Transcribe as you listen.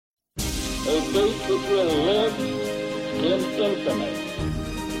a fate which will live in infamy.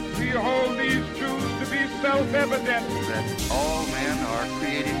 We hold these truths to be self-evident. That all men are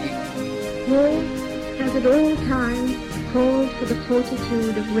created equal. War has at all times called for the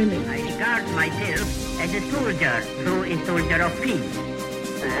fortitude of women. I regard myself as a soldier, though a soldier of peace.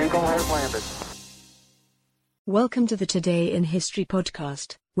 The Eagle has landed. Welcome to the Today in History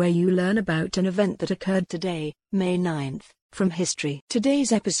podcast, where you learn about an event that occurred today, May 9th, from history.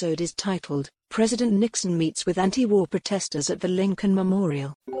 Today's episode is titled, President Nixon Meets with Anti-War Protesters at the Lincoln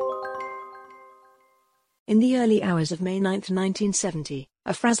Memorial. In the early hours of May 9, 1970,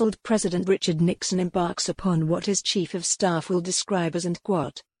 a frazzled President Richard Nixon embarks upon what his chief of staff will describe as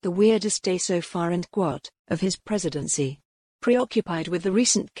the weirdest day so far of his presidency. Preoccupied with the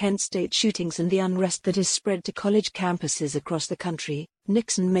recent Kent State shootings and the unrest that is spread to college campuses across the country,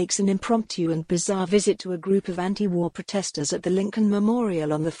 Nixon makes an impromptu and bizarre visit to a group of anti-war protesters at the Lincoln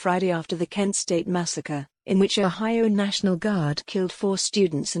Memorial on the Friday after the Kent State massacre, in which Ohio National Guard killed 4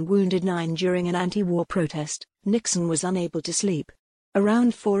 students and wounded 9 during an anti-war protest. Nixon was unable to sleep.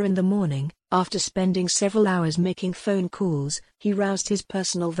 Around 4 in the morning, after spending several hours making phone calls, he roused his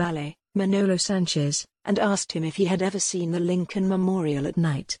personal valet, Manolo Sanchez, and asked him if he had ever seen the Lincoln Memorial at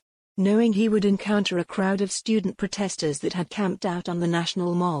night. Knowing he would encounter a crowd of student protesters that had camped out on the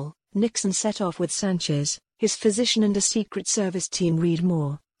National Mall, Nixon set off with Sanchez, his physician and a Secret Service team. Read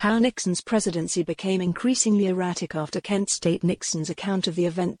more, How Nixon's presidency became increasingly erratic after Kent State. Nixon's account of the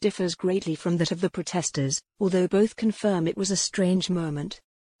event differs greatly from that of the protesters, although both confirm it was a strange moment.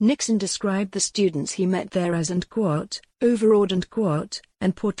 Nixon described the students he met there as overawed and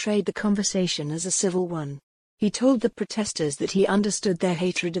portrayed the conversation as a civil one. He told the protesters that he understood their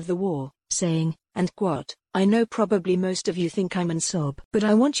hatred of the war, saying, I know probably most of you think I'm an sob, but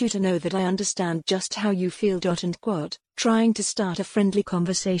I want you to know that I understand just how you feel. Trying to start a friendly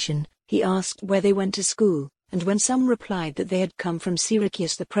conversation, he asked where they went to school, and when some replied that they had come from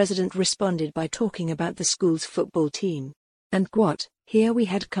Syracuse, the president responded by talking about the school's football team. Here we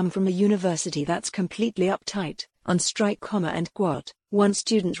had come from a university that's completely uptight, on strike, one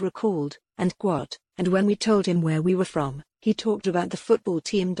student recalled, and when we told him where we were from, he talked about the football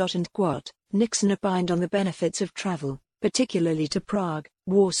team. Nixon opined on the benefits of travel, particularly to Prague,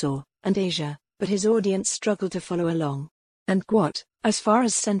 Warsaw, and Asia, but his audience struggled to follow along. As far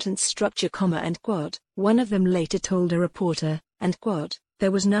as sentence structure, one of them later told a reporter,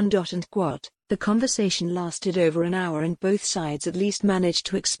 there was none. The conversation lasted over an hour and both sides at least managed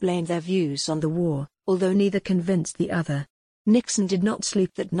to explain their views on the war, although neither convinced the other. Nixon did not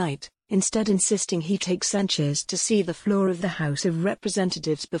sleep that night, instead insisting he take Sanchez to see the floor of the House of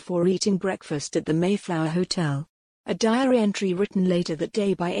Representatives before eating breakfast at the Mayflower Hotel. A diary entry written later that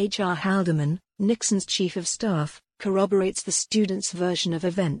day by H.R. Haldeman, Nixon's chief of staff, corroborates the student's version of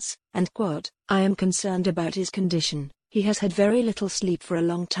events, I am concerned about his condition. He has had very little sleep for a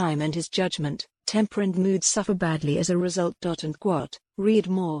long time and his judgment, temper and mood suffer badly as a result. Read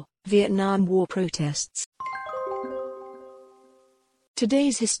more, Vietnam War protests.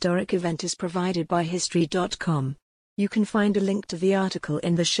 Today's historic event is provided by History.com. You can find a link to the article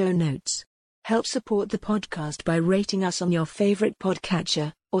in the show notes. Help support the podcast by rating us on your favorite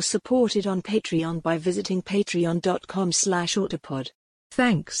podcatcher, or support it on Patreon by visiting patreon.com/autopod.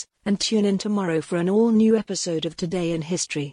 Thanks, and tune in tomorrow for an all-new episode of Today in History.